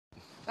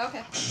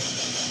Okay.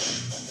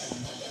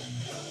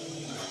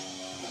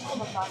 Oh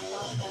my god.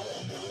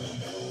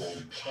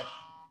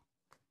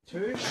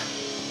 Two.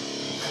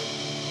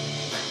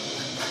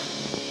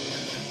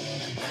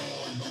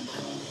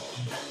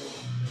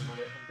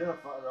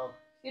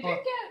 You did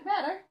get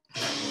better.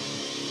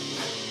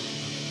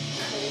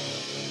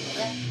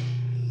 Yeah.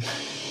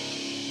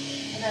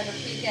 And then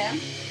repeat again.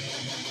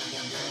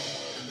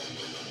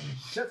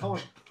 Shit,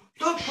 Tommy.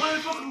 Stop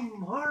playing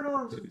fucking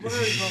hard-ons. Hard-ons,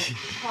 is it?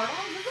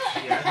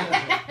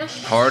 Yeah.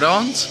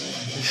 Hard-ons?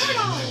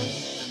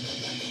 Hard-ons.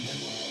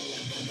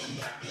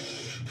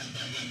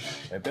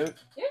 About?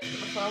 Yeah, it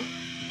was fun.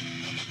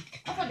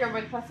 I thought you were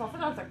about to press off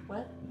and I was like,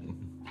 what?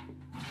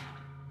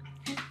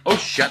 Oh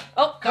shit!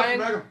 Oh, Captain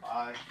down. America.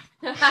 Bye.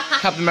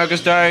 Captain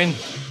America's down.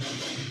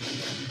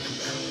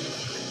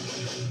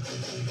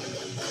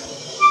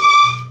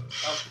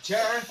 Off the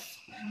chair.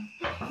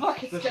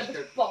 Fuck, it's got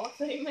the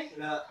bollocks at me.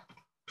 Yeah.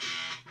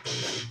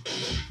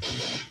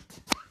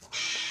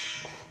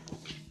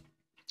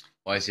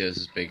 Why is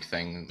this big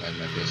thing in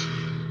my face?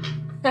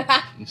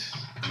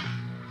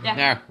 Yeah.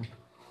 Now.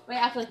 Wait,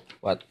 actually.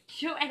 What?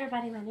 Show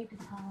everybody my new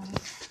guitar.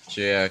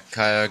 So yeah,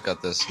 Kaya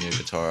got this new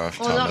guitar off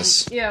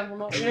Thomas. Yeah, we're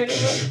not ready.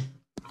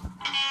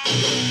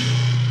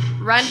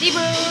 Randy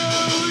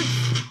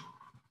Boots!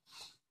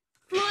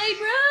 Fly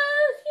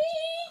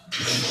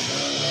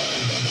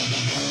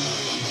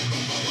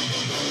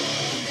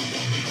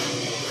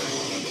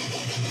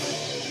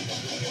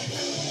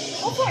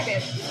Oh, fuck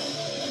it.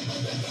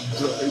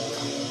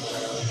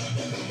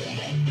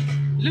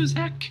 Lose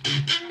heck.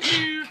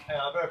 Hey,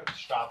 I better put the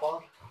strap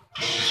on.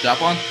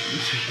 Strap on.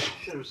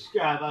 Should have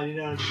strap on, you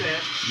know what I'm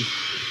saying?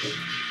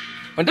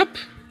 Wind up.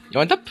 You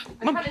wind up?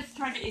 I'm kind of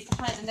trying to get used to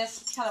playing in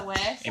this kind of way.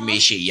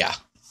 Amishi, yeah.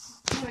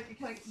 Can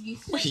I get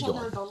used to Where it? you I've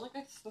never going? done like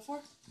this before.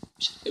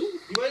 You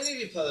might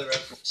need to play the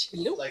riff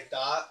Hello. like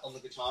that on the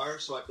guitar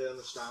so I can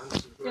understand. So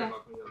Yeah. I'm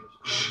not going to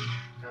understand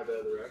how to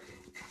the riff.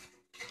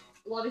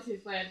 Well, obviously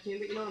it's playing too,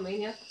 but you know what I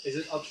mean, yeah? Is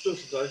it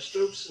upstrokes and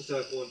downstrokes instead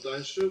of going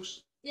downstrokes?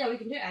 Yeah, we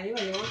can do it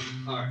anyway you want.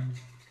 Alright.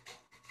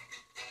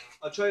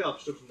 I'll try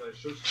upstrokes and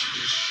downstrokes.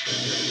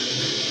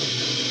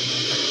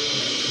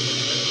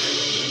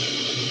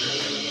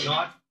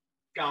 Not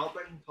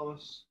galloping,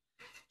 Thomas.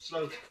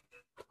 Slow.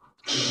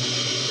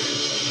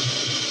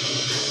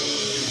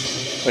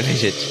 What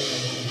is it?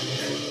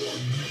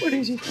 What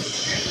is it?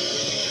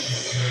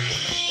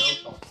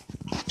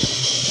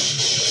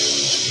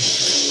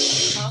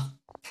 Huh?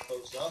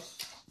 Close enough.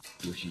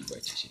 Yoshi,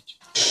 right to it.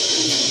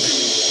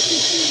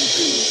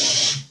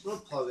 It's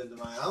not plugged into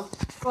my amp.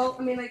 Well,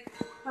 I mean, like,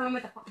 how am I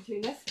meant to fucking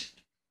tune this?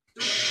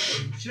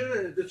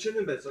 The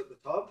tuning bit's at the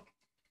top.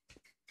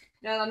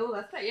 Yeah, I know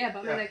that's it, yeah, but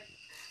I mean, Yeah. like,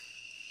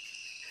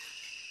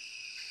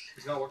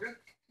 It's not working?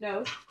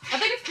 no. I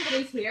think it's because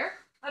it's here.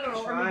 I don't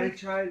know. or maybe-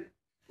 Try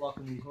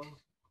locking these ones.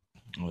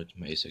 Oh, it's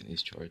amazing,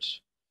 these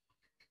charts.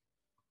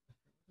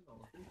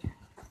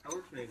 That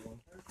works maybe one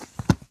time.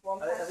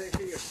 One I part. think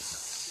you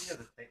have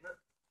to tighten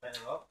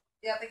it up.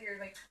 Yeah, I think you're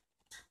like.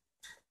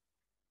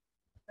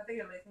 I think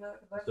you're making it.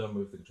 Like, Don't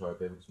move the guitar a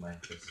bit because my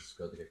face is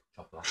going to get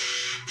chopped off.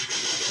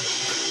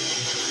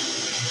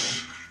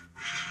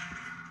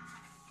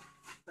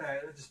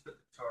 Alright, let's just put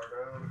the guitar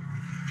down.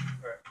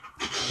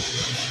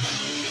 Alright.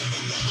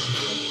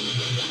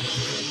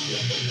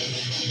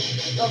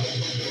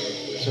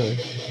 Sorry.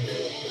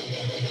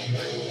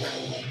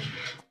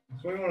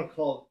 So what do you want to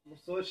call it?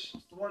 So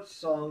what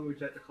song would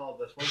you like to call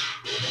this one?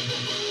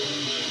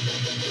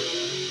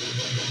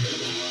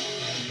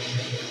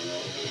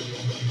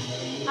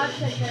 I was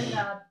thinking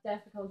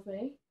Death Becomes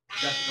Me.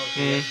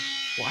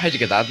 Well, how'd you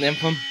get that name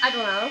from? I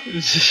don't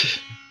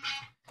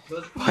know.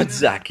 What's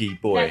Zaki,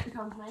 boy? Death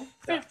Becomes Me.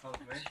 That comes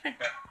to me.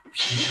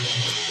 Okay.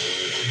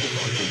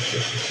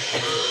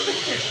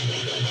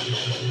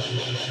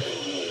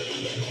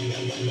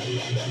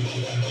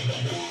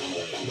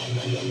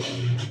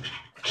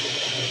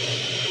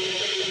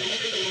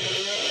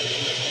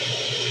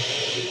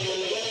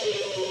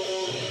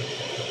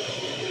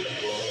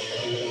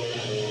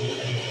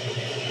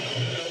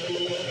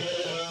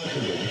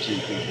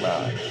 Cheeky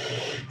man.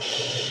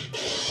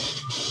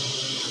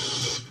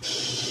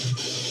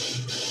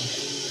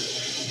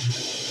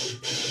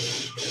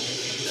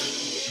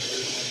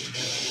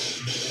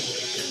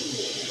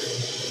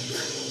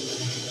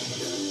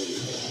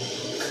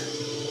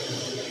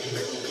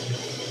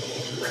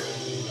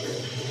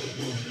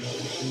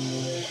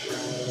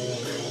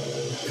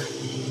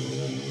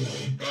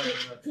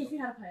 Teach me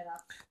how to play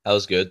that. That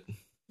was good.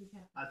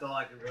 I thought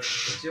I could do it.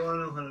 Do you want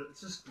to know how to?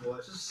 It's just cool.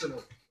 It's just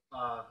simple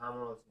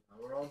hammer-ons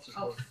and hammer-ons. Just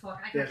Oh go.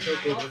 fuck, I Yeah, can't so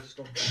do cool. that. Just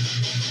go.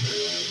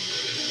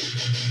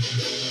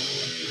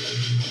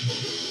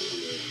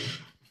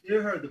 You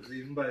heard the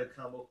Bleeding by the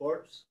Campbell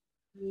Corpse?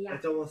 Yeah.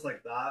 It's almost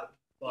like that,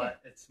 but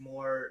it's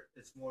more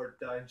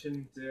down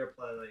tuned. They're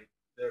playing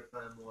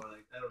more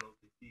like I don't know,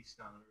 B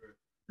standard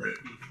or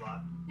B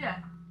flat. Yeah.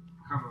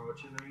 I can't remember what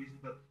tune they're using,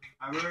 but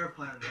I remember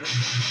playing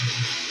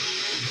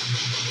this.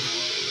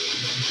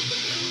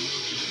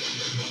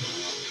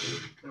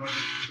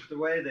 The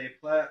way they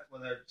play it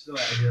when they're still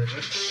out here like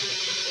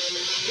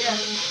this. Yeah.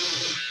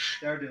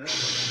 They're doing it.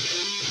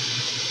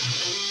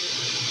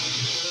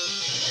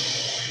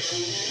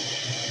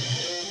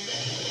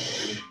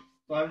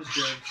 So I'm just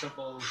doing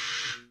simple,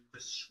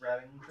 just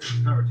shredding.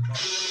 Cover to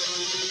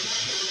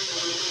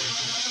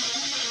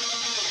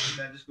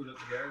then just goes up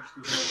here. Just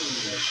goes up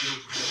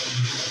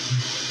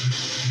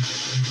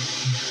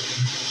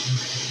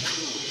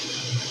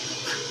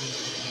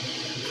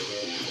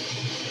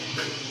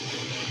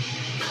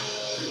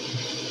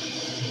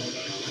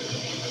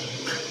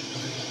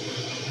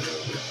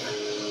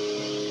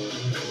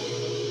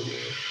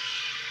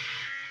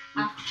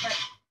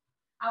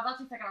I was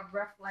actually thinking of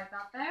riff like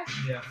that there.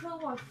 Yeah. So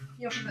it was,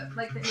 you know, for the,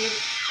 like the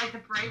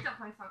bridge up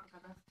my front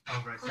of this.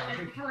 Oh, right. So it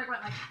kind of like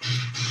went like.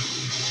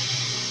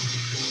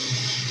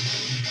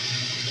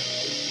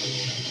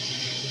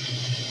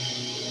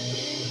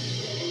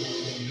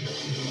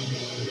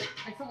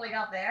 Like something like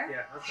that there.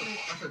 Yeah, that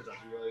sounds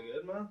actually really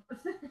good, man.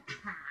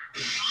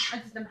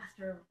 I'm just a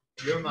master.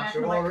 You're a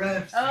master of all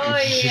riffs. Oh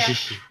yeah.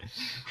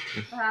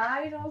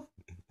 I know.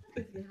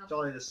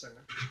 Jolly this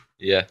singer.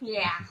 Yeah.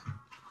 Yeah.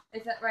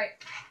 Is that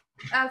right?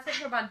 So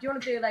for a band, do you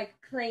want to do like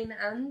clean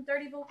and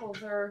dirty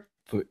vocals or?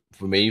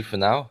 For me, for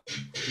now.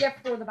 Yeah,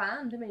 for the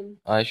band. I mean.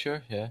 Aye,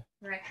 sure, yeah.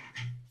 Right.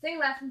 Sing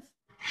lessons.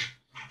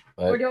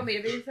 Right. Or do you want me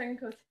to be the singing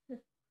coach?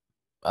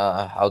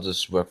 I'll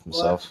just work for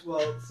myself.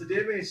 Well,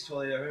 Sedame is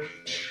totally different,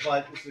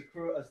 but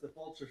as the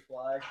Vulture's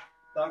flag,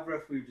 that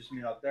riff we just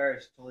made up there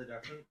is totally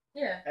different.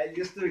 Yeah. It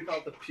used to be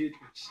called the Puke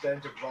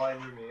Stench of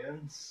Ryan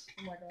Remains.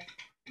 Oh my god.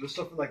 It was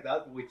something like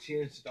that, but we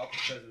changed it up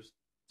because it was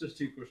just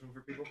too gruesome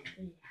for people.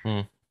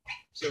 Yeah.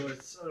 So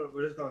it's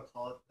we're just gonna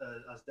call it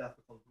as Death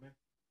Becomes Me.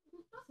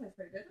 That sounds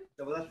pretty good.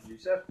 Yeah, well, that's what you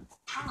said.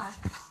 Ah.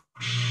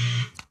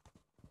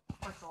 Oh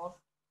my god.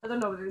 I don't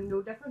know, there's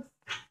no difference.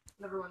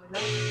 Never mind like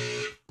that.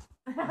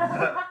 I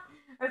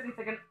was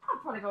thinking, I'll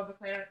probably go a bit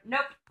cleaner.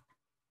 Nope.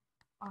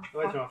 Oh, Go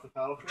ahead, turn off the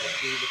pedal for it.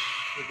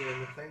 Do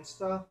the clean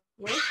stuff.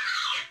 What?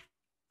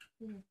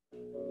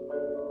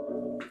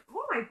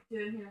 What am I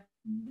doing here?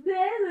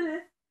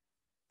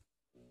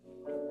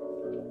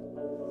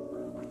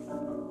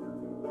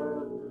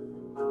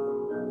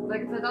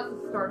 Like I said, that's the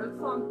start of the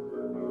song.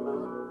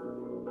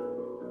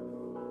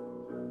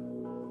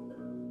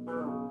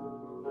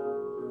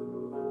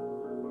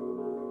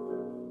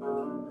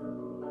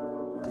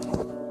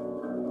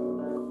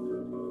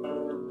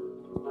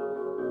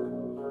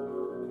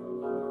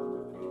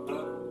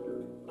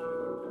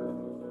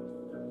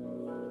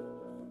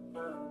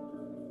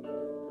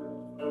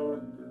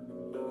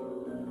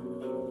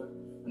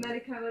 And then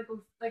it kind of like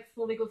goes, like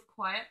slowly goes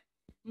quiet,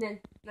 and then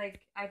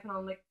like I can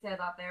on like say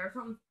that there or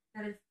something,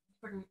 and it's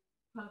freaking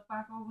put it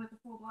back on with the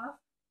full blast.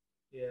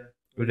 Yeah.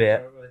 Who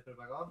that? Really put it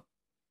back on?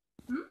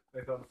 Hmm?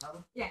 Really put it on the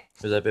pedal? Yeah.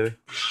 Who's that, baby?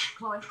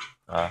 Chloe.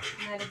 Ah.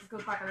 And then it just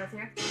goes back on this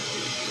here.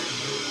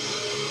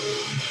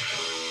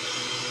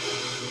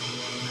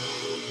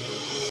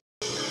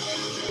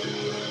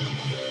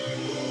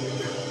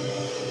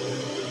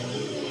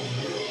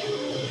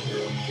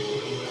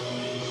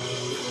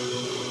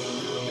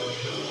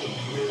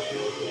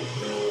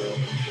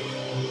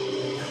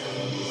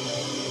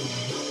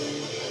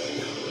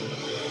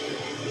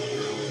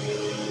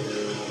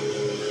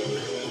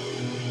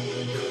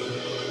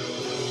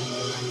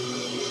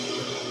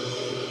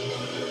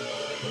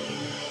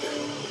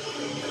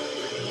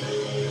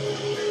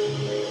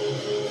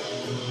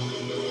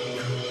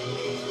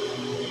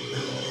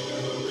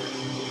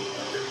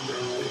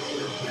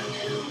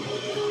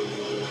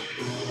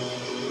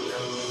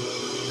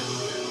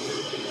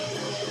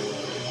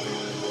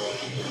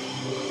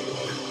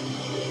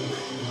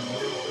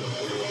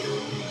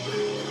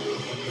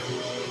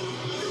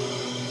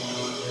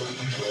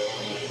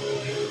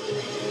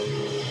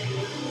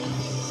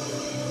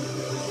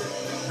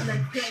 And then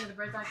put it into the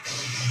bridge like.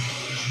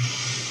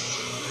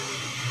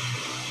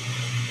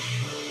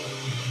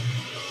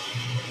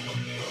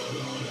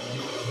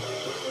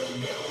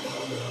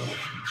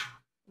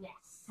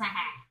 Yes.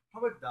 How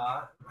about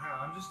that? Hang on,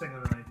 I'm just thinking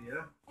of an idea.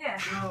 Yeah.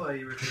 You know how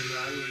you were doing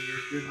that when you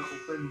were doing an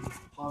open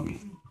palm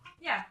meeting?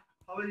 Yeah.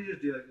 How about you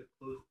just do like a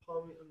closed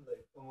palm meeting,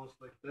 like almost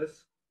like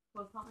this?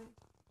 Close pumping.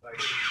 Like,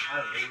 I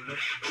don't know,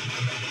 just...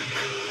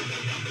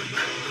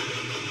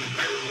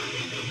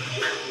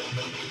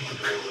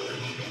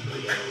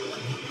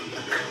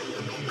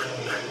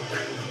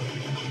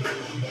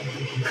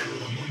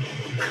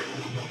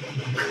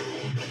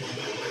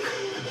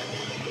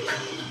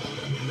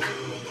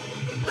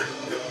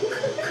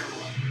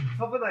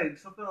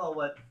 something a little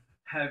bit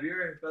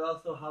heavier, but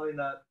also having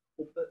that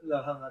open,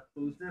 having that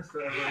closeness, so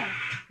everyone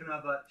can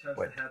have that chance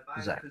to head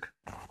back. Zach.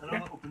 I know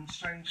the open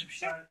strings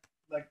sound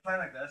like playing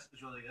like this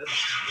is really good.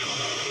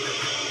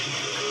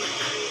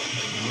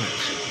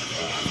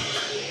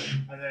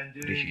 And then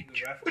doing the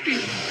riff,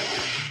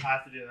 I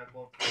have to do that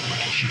one.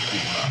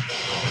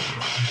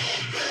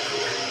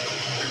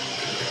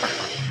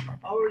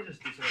 I would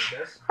just do something like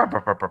this. So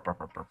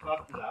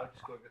after that,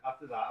 just go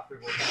after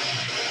one.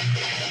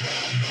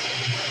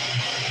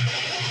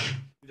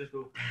 You just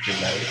go.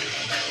 Good night.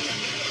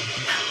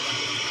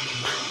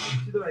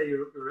 See the way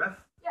you riff?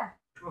 Yeah.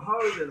 Well, how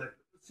is it like?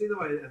 see the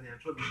way in the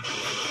intro.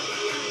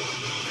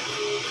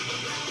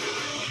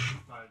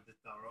 Sorry,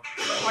 just that wrong.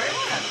 Where is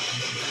it?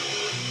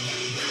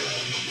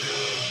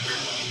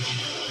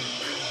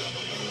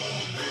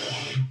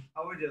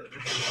 How we do this?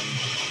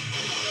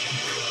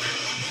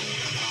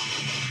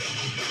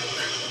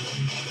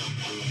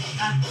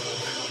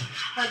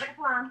 Sounds like a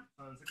plan.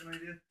 Sounds like an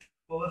idea.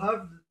 Well, we'll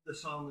have the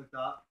song like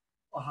that.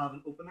 I'll have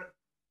it open at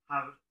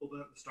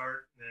the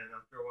start, and then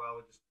after a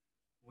while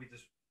we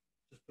just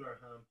put our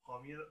hand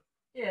palm in it.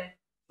 Yeah.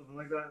 Something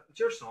like that. It's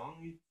your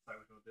song, you decide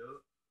what you'll do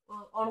it.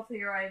 Well, honestly,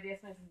 your idea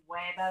sounds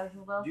way better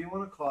than well. Do you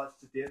want to call it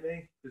Sedate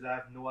Me? Because I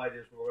have no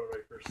idea what we're going to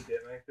write for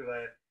Sedate Me.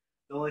 Because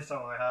the only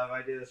song I have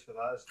ideas for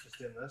that is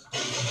just in this.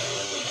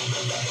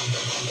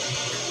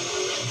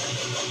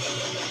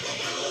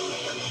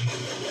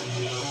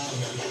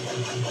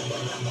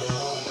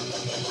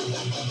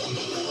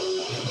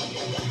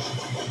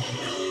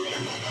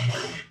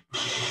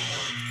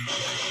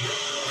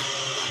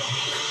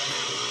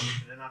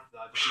 And then after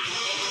that, just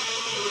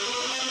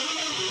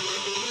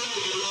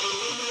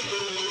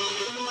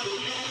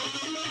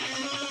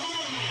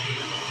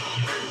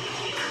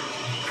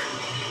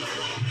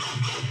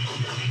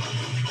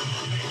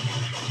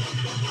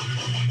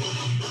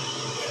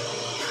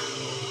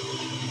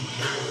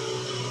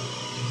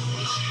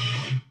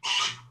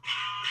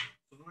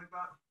something like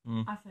that.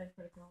 I sound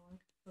pretty cool.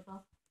 With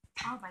that.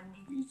 Oh, my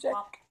knees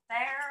up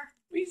there.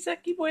 Wee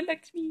Zaki boy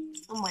likes me.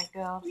 Oh my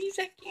god. Wee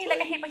Zaki. You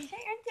like a hit my shit,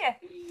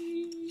 aren't you?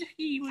 Wee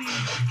Zaki boy.